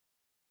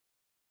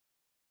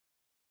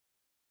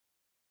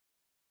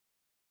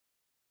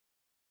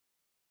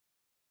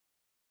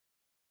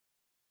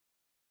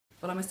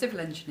Well, I'm a civil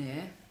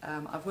engineer.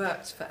 I've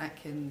worked for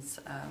Atkins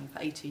for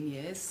 18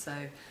 years, so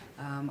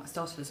I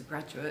started as a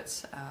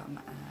graduate and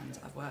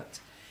I've worked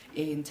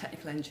in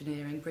technical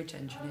engineering, bridge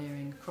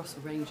engineering, across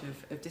a range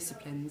of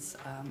disciplines,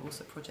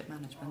 also project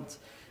management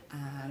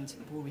and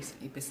more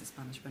recently business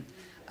management.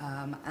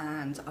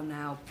 And I'm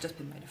now just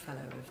been made a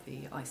fellow of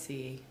the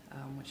ICE,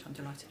 which I'm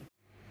delighted about.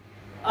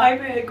 I'm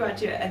a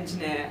graduate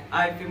engineer.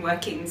 I've been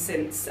working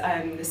since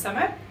the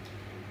summer.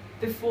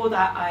 Before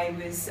that, I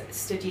was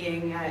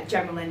studying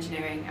general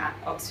engineering at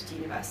Oxford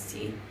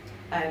University,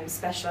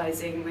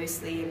 specialising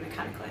mostly in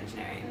mechanical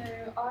engineering.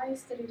 So I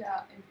studied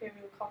at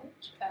Imperial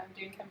College,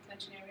 doing chemical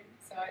engineering,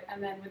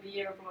 and then with a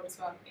year abroad as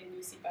well in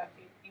UC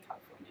Berkeley in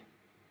California.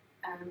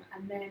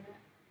 And then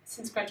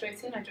since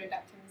graduating, I joined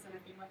Atkins and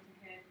I've been working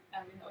here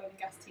in the oil and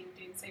gas team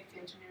doing safety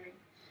engineering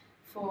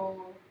for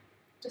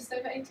just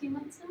over 18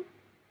 months now.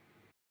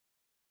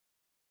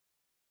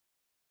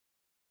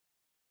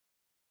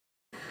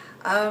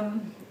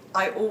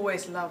 I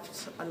always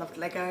loved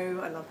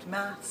Lego, I loved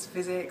maths,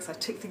 physics, I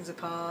took things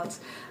apart,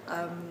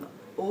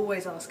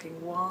 always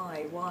asking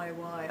why,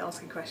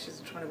 asking questions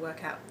and trying to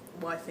work out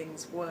why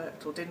things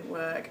worked or didn't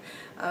work,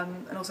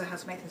 and also how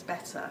to make things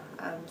better,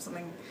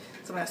 something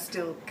I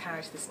still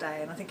carry to this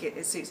day, and I think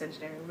it suits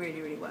engineering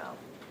really, really well.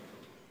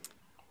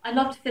 I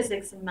loved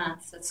physics and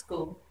maths at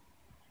school,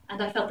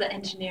 and I felt that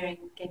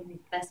engineering gave me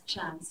the best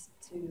chance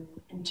to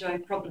enjoy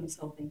problem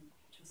solving.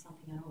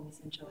 Something I always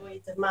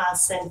enjoyed. The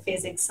maths and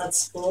physics at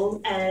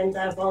school, and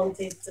I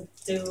wanted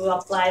to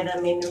apply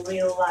them in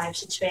real life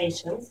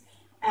situations.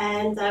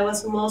 And I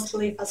was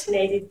mostly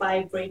fascinated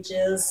by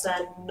bridges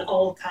and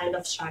all kind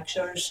of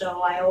structures,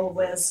 so I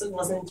always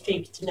was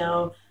intrigued to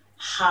know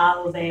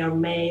how they are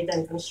made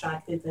and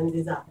constructed and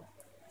designed.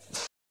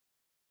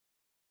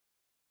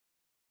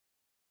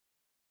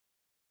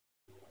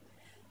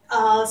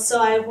 So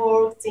I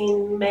worked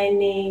in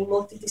many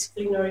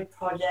multidisciplinary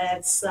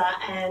projects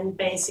and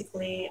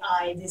basically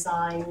I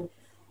designed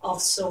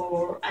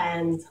offshore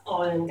and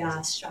oil and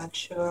gas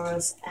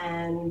structures,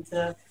 and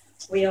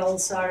we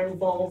also are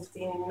involved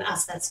in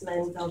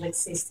assessment of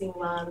existing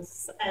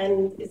ones,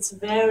 and it's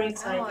very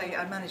exciting.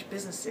 I manage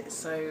businesses,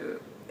 so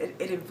it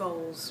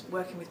involves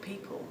working with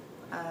people,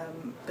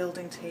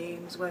 building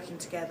teams, working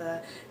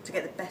together to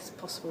get the best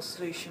possible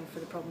solution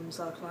for the problems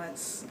our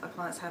clients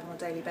have on a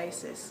daily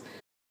basis.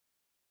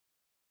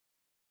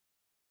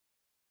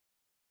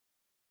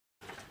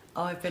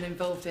 I've been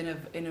involved in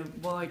a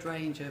wide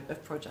range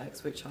of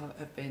projects which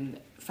have been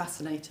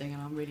fascinating,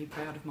 and I'm really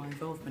proud of my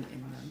involvement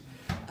in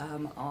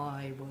them.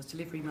 I was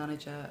delivery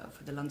manager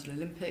for the London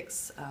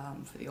Olympics,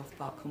 for the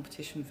off-park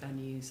competition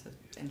venues,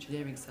 the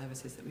engineering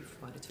services that we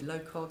provided to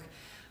LOCOG.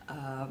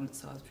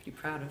 So I was pretty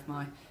proud of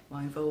my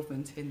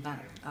involvement in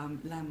that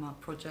landmark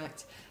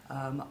project.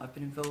 I've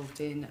been involved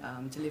in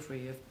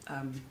delivery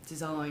of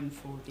design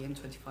for the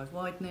M25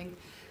 widening,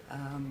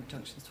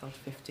 junctions 12 to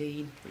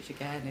 15, which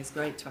again is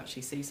great to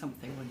actually see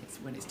something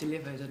when it's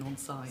delivered and on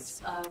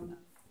site.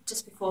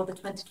 Just before the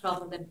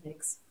 2012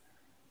 Olympics,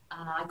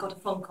 I got a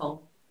phone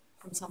call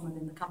from someone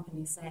in the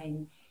company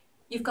saying,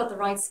 "You've got the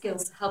right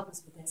skills to help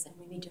us with this, and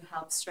we need your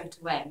help straight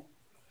away."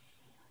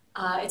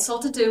 It's all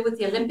to do with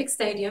the Olympic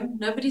Stadium.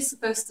 Nobody's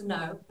supposed to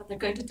know, but they're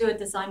going to do a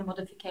design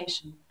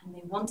modification, and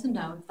they want to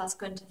know if that's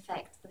going to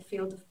affect the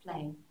field of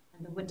play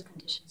and the wind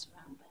conditions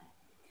around there.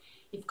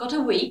 You've got a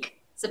week.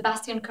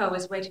 Sebastian Coe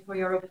is waiting for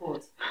your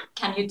report.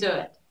 Can you do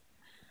it?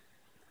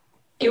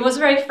 It was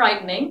very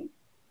frightening,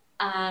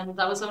 and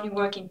I was only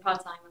working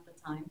part-time at the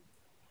time,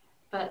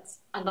 but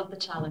I loved the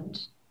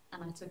challenge,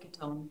 and I took it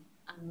on,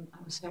 and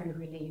I was very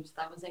relieved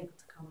that I was able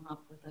to come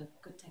up with a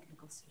good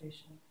technical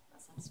solution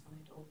that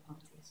satisfied all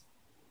parties.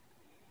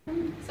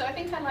 So I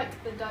think I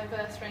like the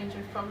diverse range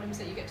of problems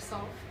that you get to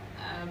solve.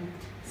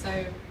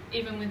 So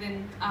even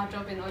within our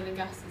job in oil and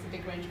gas, there's a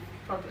big range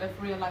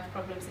of real-life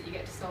problems that you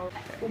get to solve.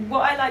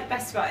 What I like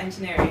best about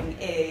engineering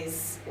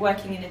is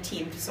working in a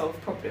team to solve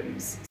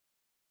problems.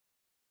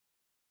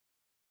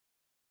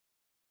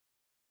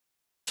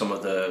 Some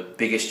of the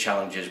biggest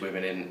challenges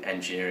women in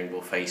engineering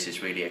will face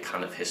is really a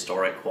kind of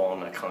historic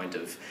one, a kind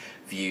of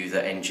view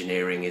that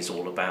engineering is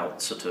all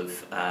about sort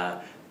of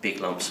big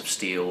lumps of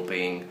steel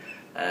being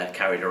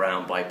carried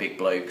around by big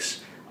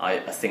blokes. I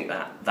think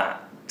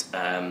that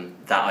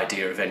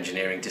idea of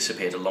engineering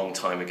disappeared a long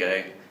time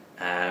ago,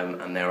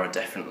 and there are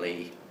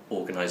definitely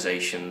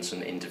organisations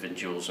and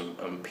individuals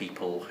and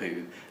people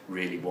who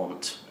really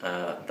want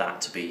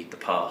that to be the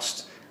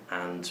past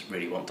and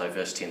really want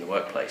diversity in the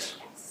workplace.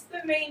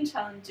 The main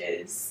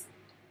challenges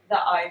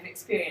that I've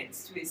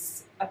experienced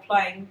was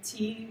applying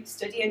to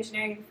study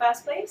engineering in the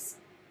first place.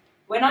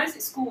 When I was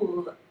at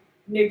school,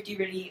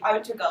 I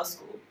went to a girls'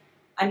 school,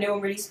 and no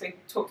one really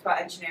talked about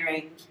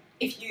engineering.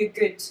 If you were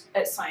good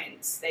at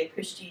science, they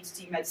pushed you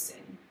to do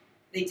medicine.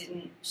 They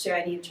didn't show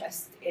any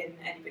interest in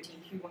anybody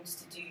who wanted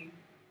to do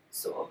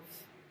sort of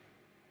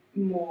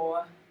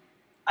more,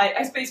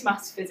 I suppose,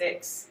 maths,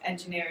 physics,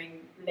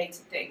 engineering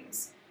related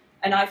things.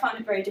 And I found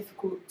it very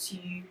difficult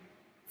to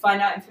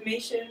find out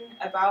information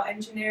about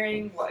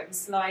engineering, what it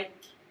was like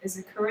as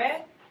a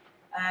career.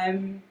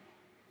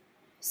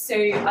 So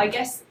I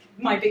guess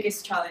my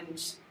biggest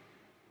challenge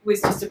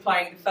was just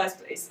applying in the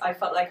first place. I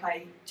felt like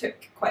I took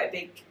quite a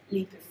big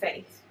leap of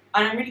faith,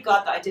 and I'm really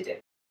glad that I did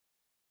it.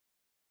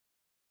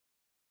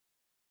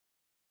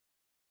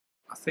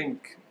 I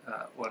think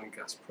oil and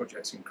gas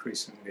projects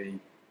increasingly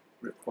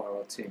require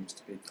our teams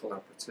to be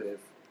collaborative,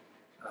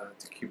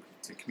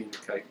 to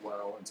communicate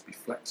well and to be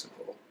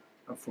flexible.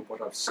 And from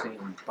what I've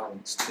seen,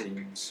 balanced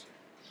teams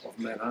of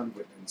men and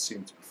women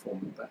seem to perform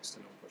the best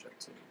in our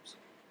project teams.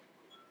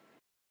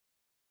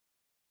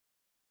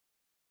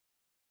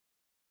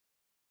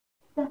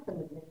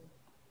 Definitely.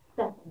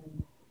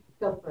 Definitely.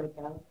 Go for it,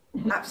 girl.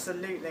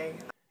 Absolutely.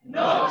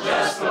 Not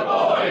just for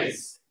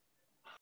boys!